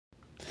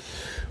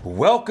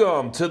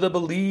Welcome to the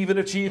Believe and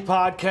Achieve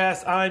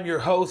podcast. I'm your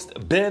host,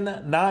 Ben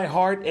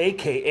Nyhart,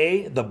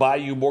 aka the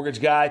Bayou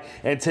Mortgage Guy,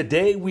 and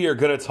today we are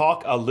going to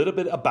talk a little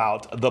bit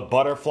about the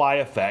butterfly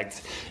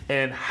effect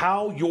and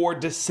how your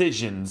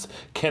decisions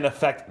can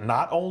affect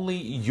not only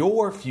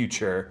your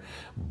future,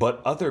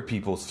 but other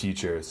people's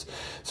futures.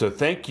 So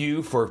thank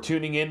you for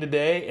tuning in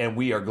today, and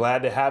we are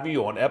glad to have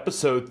you on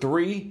episode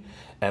 3,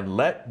 and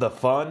let the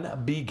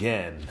fun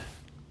begin.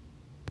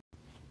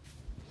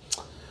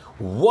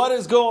 What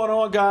is going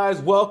on,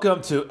 guys?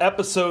 Welcome to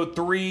episode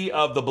 3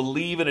 of the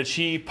Believe and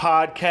Achieve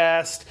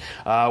podcast.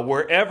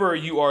 Wherever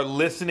you are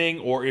listening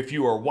or if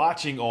you are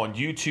watching on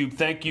YouTube,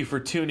 thank you for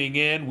tuning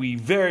in. We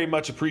very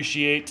much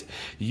appreciate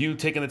you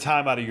taking the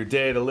time out of your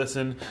day to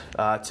listen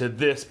to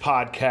this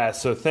podcast.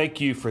 So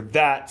thank you for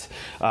that.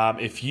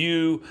 If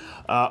you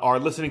are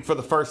listening for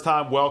the first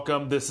time,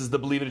 welcome. This is the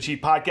Believe and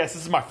Achieve podcast.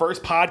 This is my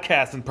first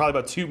podcast in probably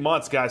about 2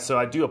 months, guys, so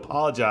I do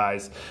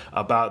apologize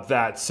about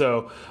that.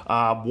 So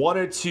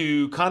wanted to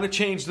kind of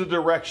change the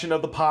direction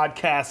of the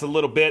podcast a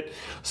little bit.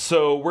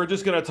 So we're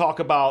just going to talk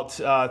about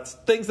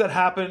things that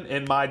happen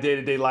in my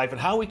day-to-day life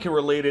and how we can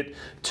relate it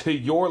to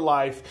your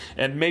life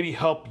and maybe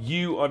help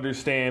you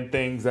understand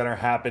things that are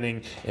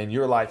happening in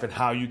your life and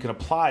how you can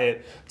apply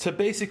it to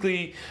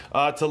basically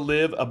to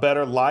live a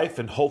better life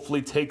and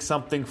hopefully take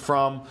something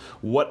from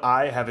what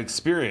I have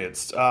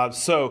experienced.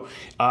 So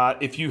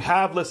if you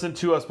have listened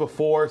to us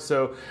before,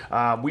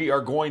 we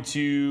are going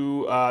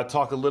to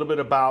talk a little bit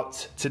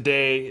about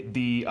today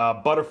the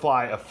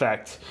butterfly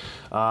effect.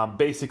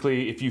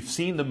 Basically, if you've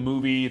seen the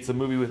movie, it's a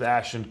movie with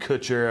Ashton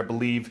Kutcher, I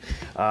believe,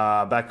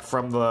 back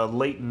from the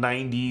late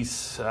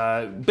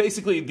 90s.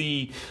 Basically,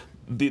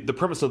 the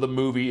premise of the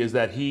movie is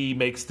that he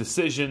makes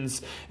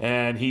decisions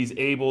and he's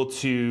able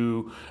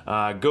to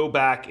go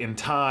back in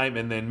time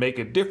and then make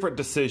a different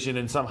decision,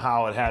 and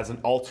somehow it has an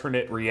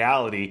alternate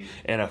reality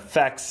and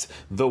affects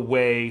the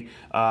way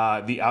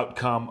the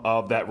outcome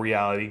of that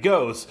reality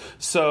goes.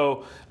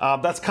 So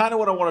that's kind of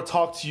what I want to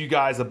talk to you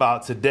guys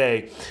about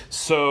today.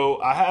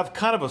 So I have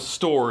kind of a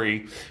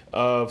story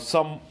of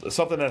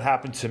something that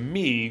happened to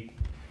me.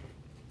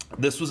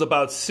 This was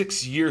about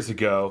 6 years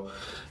ago.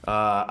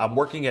 I'm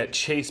working at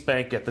Chase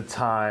Bank at the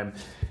time,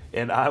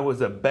 and I was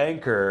a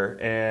banker,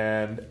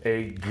 and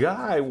a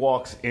guy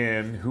walks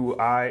in who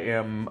I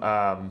am,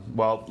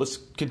 let's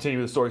continue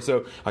the story.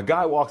 So a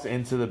guy walks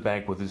into the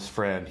bank with his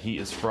friend. He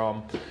is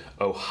from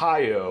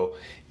Ohio,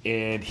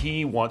 and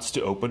he wants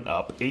to open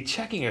up a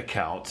checking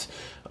account.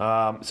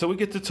 So we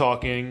get to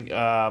talking,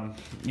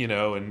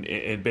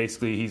 and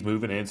basically he's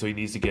moving in, so he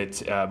needs to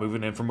get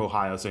moving in from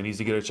Ohio, so he needs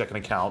to get a checking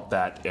account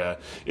that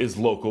is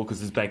local because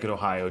his bank in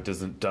Ohio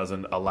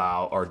doesn't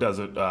allow or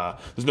doesn't.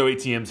 There's no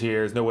ATMs here.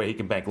 There's no way he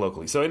can bank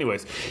locally. So,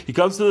 anyways, he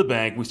comes to the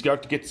bank. We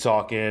start to get to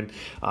talking.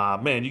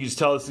 Man, you can just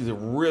tell us he's a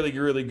really,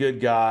 really good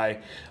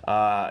guy.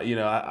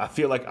 I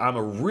feel like I'm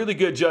a really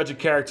good judge of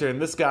character,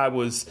 and this guy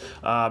was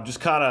just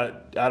kind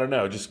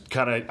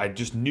of, I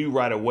just knew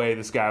right away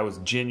this guy was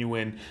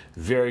genuine,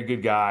 very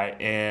good guy,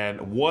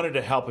 and wanted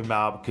to help him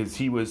out because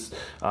he was,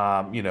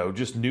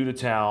 just new to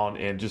town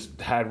and just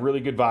had really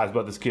good vibes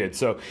about this kid.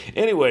 So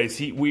anyways,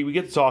 we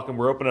get to talking.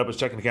 We're opening up his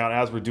checking account.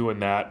 As we're doing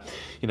that,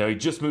 he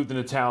just moved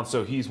into town,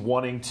 so he's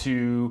wanting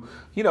to,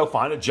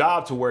 find a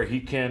job to where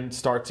he can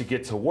start to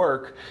get to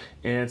work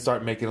and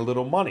start making a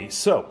little money.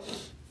 So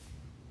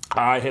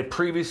I had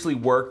previously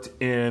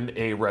worked in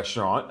a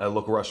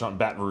local restaurant in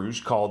Baton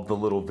Rouge called The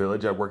Little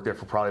Village. I worked there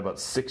for probably about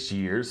 6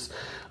 years.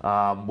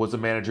 Was a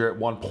manager at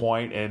one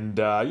point, and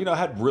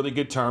had really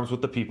good terms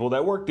with the people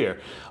that worked there.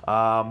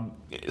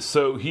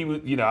 So he was,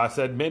 I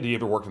said, "Man, do you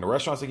ever work in a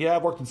restaurant?" I said, "Yeah,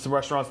 I've worked in some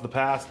restaurants in the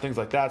past, things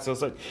like that." So I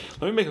was like,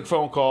 "Let me make a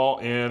phone call,"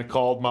 and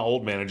called my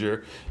old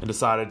manager and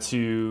decided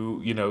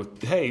to,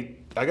 "Hey,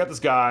 I got this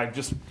guy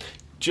just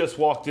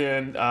walked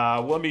in.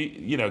 Let me,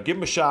 give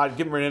him a shot,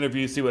 give him an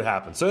interview, see what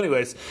happens." So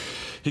anyways,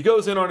 he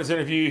goes in on his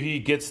interview. He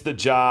gets the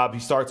job. He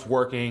starts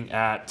working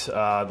at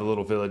the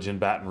Little Village in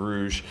Baton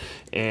Rouge.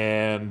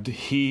 And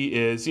he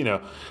is,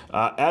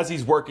 as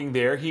he's working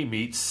there, he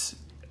meets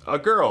a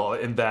girl,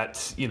 and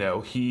that,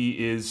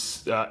 he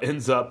is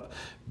ends up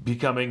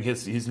becoming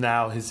he's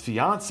now his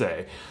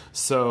fiance.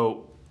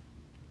 So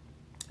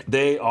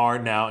they are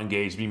now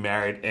engaged, be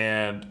married,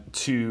 and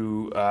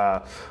to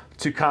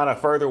kind of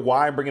further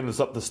why I'm bringing this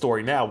up the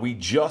story now, we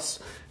just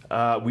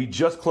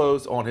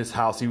closed on his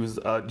house. He was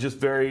just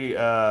very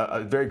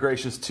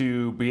gracious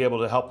to be able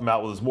to help him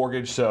out with his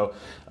mortgage. So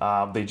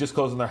they just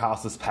closed on their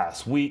house this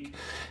past week,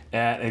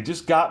 and it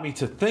just got me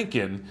to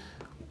thinking,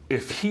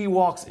 if he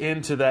walks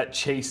into that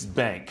Chase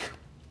Bank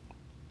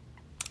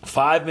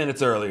 5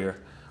 minutes earlier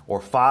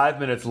or 5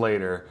 minutes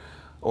later,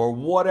 or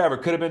whatever,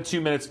 could have been 2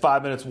 minutes,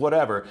 5 minutes,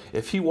 whatever.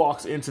 If he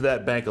walks into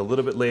that bank a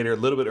little bit later, a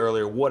little bit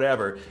earlier,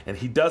 whatever, and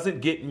he doesn't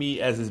get me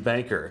as his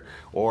banker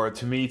or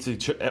to me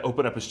to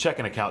open up his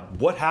checking account,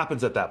 what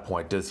happens at that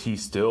point? Does he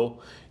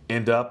still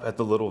end up at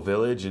the little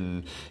village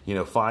and,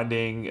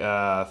 finding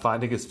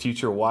his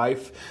future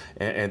wife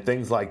and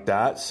things like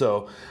that.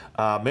 So,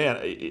 man,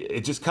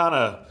 it just kind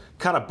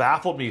of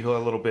baffled me a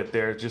little bit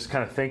there, just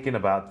kind of thinking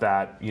about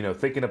that,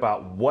 thinking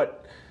about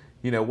what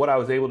I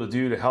was able to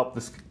do to help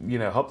this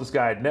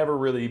guy I'd never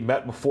really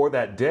met before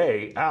that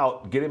day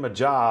out, get him a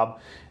job,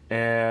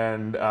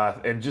 and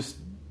just,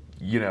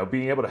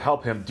 being able to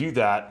help him do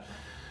that.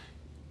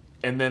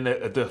 And then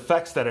the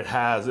effects that it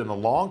has in the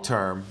long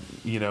term,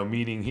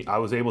 meaning I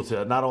was able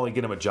to not only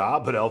get him a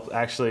job, but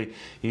actually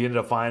he ended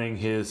up finding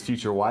his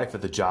future wife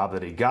at the job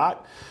that he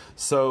got.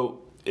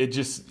 So it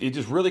just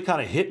really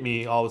kind of hit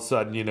me all of a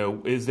sudden,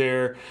 is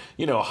there,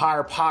 a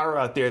higher power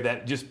out there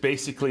that just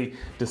basically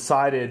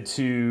decided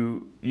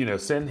to,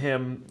 send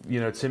him,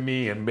 to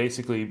me and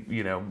basically,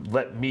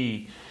 let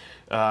me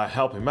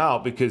help him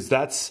out, because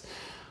that's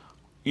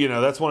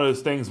one of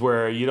those things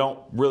where you don't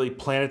really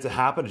plan it to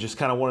happen. It's just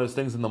kind of one of those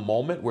things in the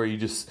moment where you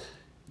just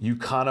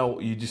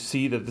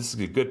see that this is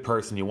a good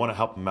person. You want to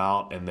help them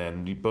out, and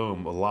then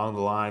boom, along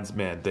the lines,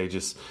 man,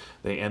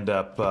 they end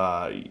up,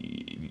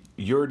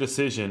 your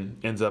decision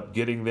ends up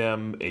getting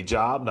them a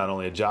job, not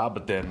only a job,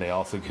 but then they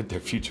also get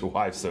their future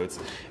wife. So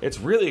it's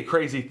really a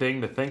crazy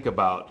thing to think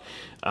about.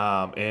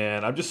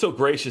 And I'm just so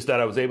gracious that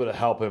I was able to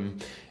help him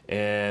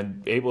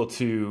and able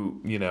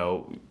to,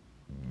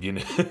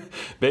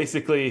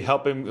 basically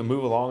help him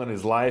move along in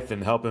his life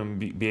and help him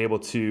be able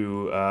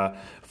to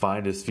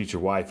find his future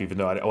wife, even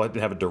though I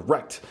didn't have a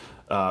direct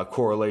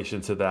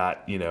correlation to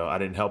that. I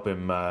didn't help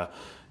him,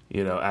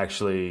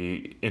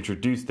 actually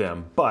introduce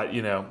them. But,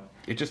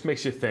 it just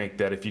makes you think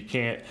that if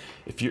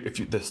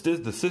the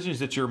decisions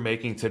that you're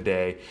making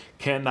today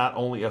can not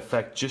only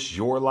affect just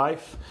your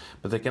life,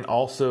 but they can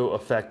also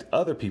affect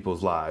other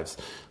people's lives.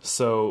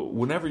 So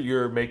whenever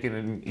you're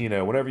making,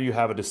 whenever you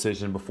have a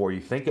decision, before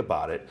you think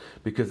about it,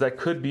 because that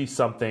could be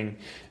something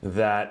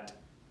that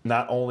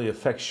not only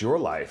affects your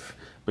life,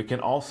 but can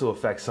also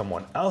affect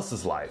someone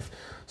else's life.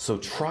 So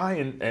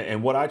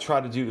and what I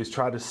try to do is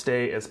try to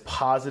stay as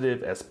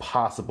positive as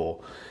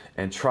possible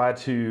and try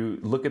to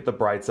look at the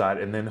bright side.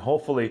 And then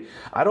hopefully,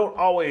 I don't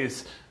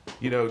always,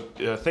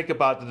 think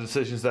about the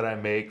decisions that I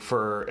make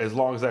for as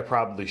long as I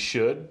probably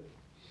should.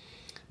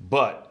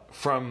 But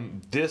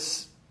from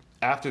this,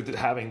 after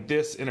having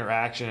this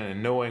interaction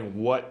and knowing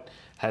what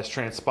has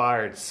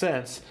transpired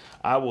since,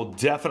 I will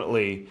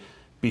definitely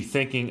be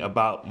thinking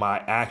about my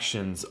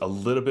actions a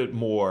little bit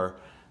more,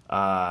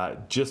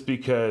 just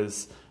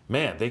because,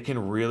 man, they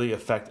can really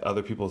affect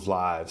other people's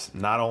lives,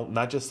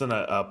 not just in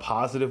a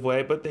positive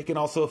way, but they can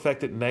also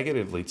affect it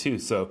negatively too.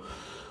 So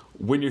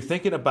when you're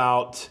thinking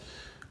about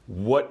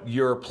what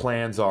your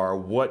plans are,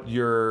 what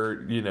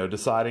you're,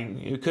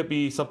 deciding, it could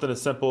be something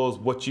as simple as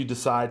what you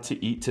decide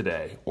to eat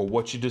today or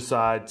what you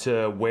decide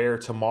to wear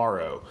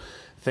tomorrow,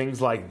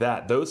 things like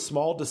that. Those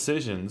small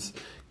decisions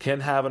can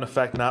have an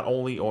effect not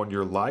only on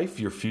your life,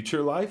 your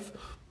future life,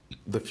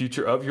 the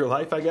future of your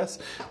life, I guess,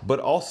 but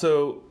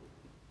also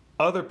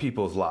other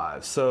people's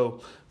lives.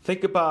 So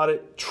think about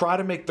it. Try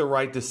to make the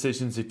right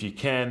decisions if you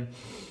can.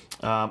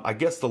 I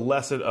guess the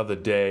lesson of the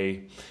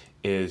day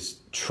is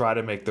try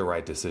to make the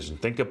right decision.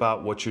 Think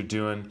about what you're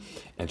doing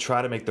and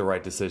try to make the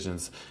right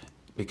decisions,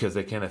 because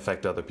they can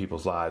affect other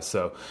people's lives.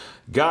 So,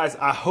 guys,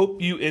 I hope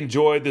you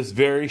enjoyed this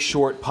very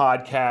short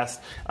podcast.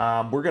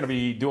 We're going to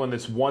be doing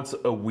this once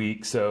a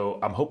week, so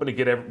I'm hoping to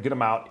get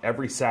them out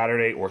every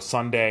Saturday or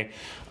Sunday.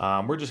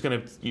 We're just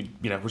going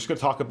to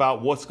talk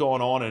about what's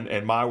going on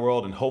in my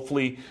world and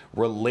hopefully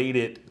relate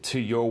it to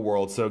your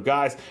world. So,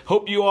 guys,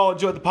 hope you all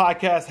enjoyed the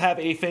podcast. Have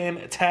a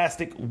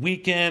fantastic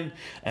weekend,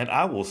 and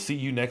I will see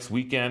you next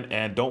weekend.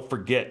 And don't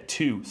forget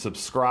to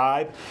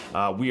subscribe.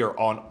 We are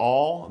on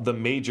all the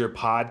major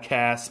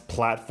podcast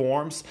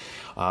platforms,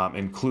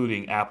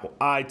 including Apple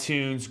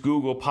iTunes,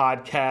 Google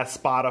Podcasts,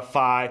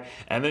 Spotify,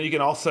 and then you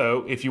can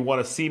also, if you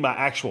want to see my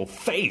actual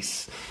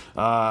face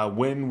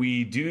when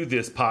we do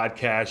this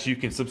podcast, you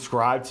can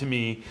subscribe to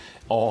me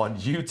on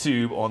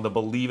YouTube on the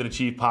Believe and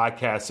Achieve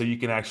podcast, so you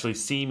can actually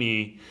see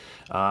me.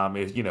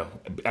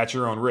 At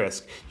your own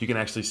risk, you can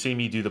actually see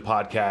me do the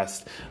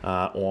podcast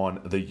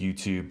on the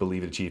YouTube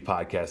Believe and Achieve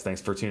podcast. Thanks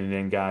for tuning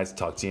in, guys.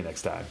 Talk to you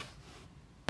next time.